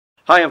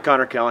Hi, I'm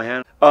Connor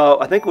Callahan.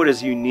 I think what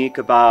is unique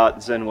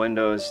about Zen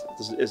Windows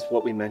is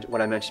what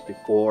I mentioned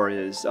before.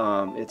 Is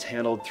it's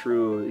handled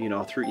through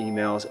through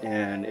emails,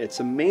 and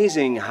it's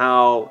amazing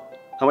how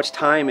much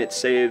time it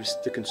saves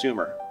the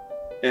consumer.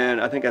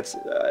 And I think that's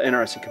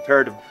interesting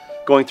compared to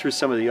going through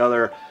some of the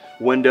other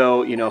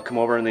window. Come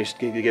over and they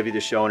give you the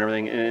show and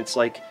everything, and it's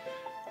like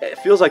it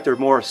feels like they're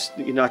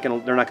not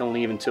gonna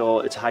leave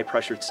until it's high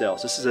pressured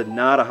sales. This is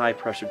not a high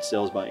pressured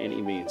sales by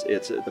any means.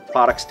 The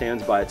product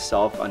stands by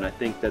itself, and I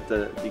think that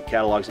the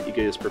catalogs that you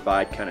guys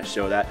provide kind of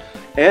show that,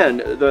 and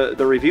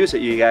the reviews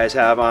that you guys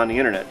have on the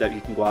internet that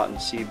you can go out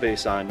and see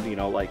based on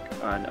like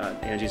on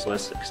Angie's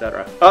List,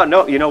 etc.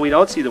 No, we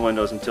don't see the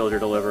windows until they're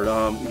delivered.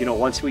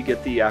 Once we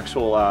get the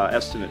actual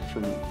estimate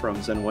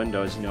from Zen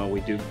Windows,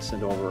 we do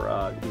send over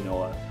a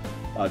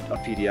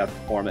PDF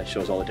form that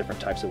shows all the different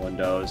types of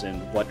windows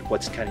and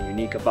what's kind of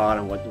unique about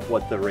them,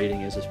 what the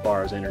rating is as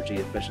far as energy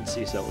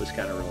efficiency. So it was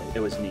kind of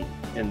it was neat,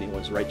 and it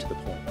was right to the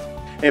point.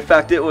 In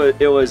fact, it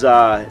was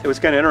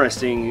kind of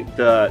interesting.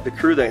 The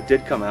crew that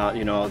did come out,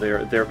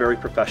 they're very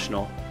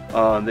professional.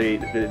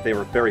 They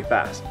were very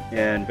fast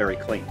and very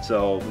clean.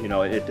 So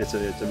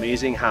it's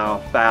amazing how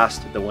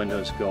fast the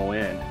windows go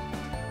in.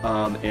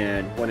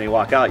 And when they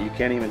walk out, you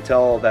can't even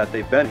tell that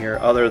they've been here,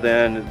 other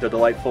than the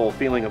delightful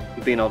feeling of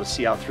being able to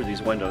see out through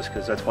these windows,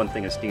 because that's one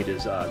thing that's neat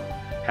is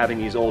having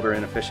these older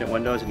inefficient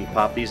windows, and you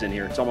pop these in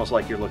here, it's almost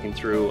like you're looking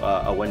through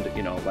a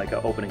window, like an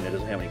opening that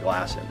doesn't have any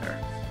glass in there.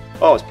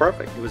 Oh, it's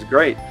perfect. It was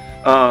great.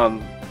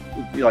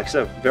 Like I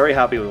said, very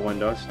happy with the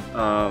windows.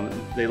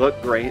 They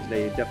look great.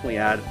 They definitely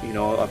add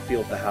a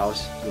feel to the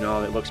house.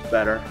 It looks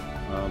better.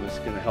 It's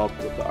going to help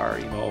with our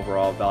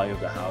overall value of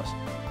the house.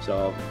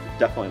 So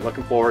definitely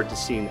looking forward to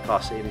seeing the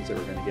cost savings that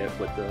we're going to get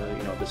with the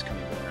this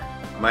coming winter.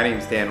 My name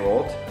is Dan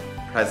Wolt,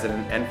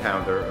 president and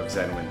founder of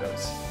Zen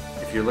Windows.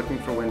 If you're looking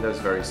for windows,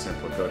 very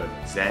simple. Go to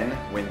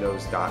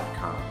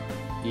zenwindows.com.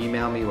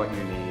 Email me what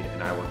you need,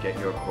 and I will get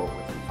you a quote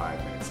within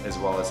 5 minutes, as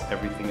well as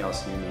everything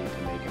else you need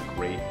to make a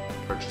great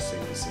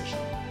purchasing decision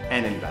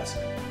and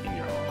investment.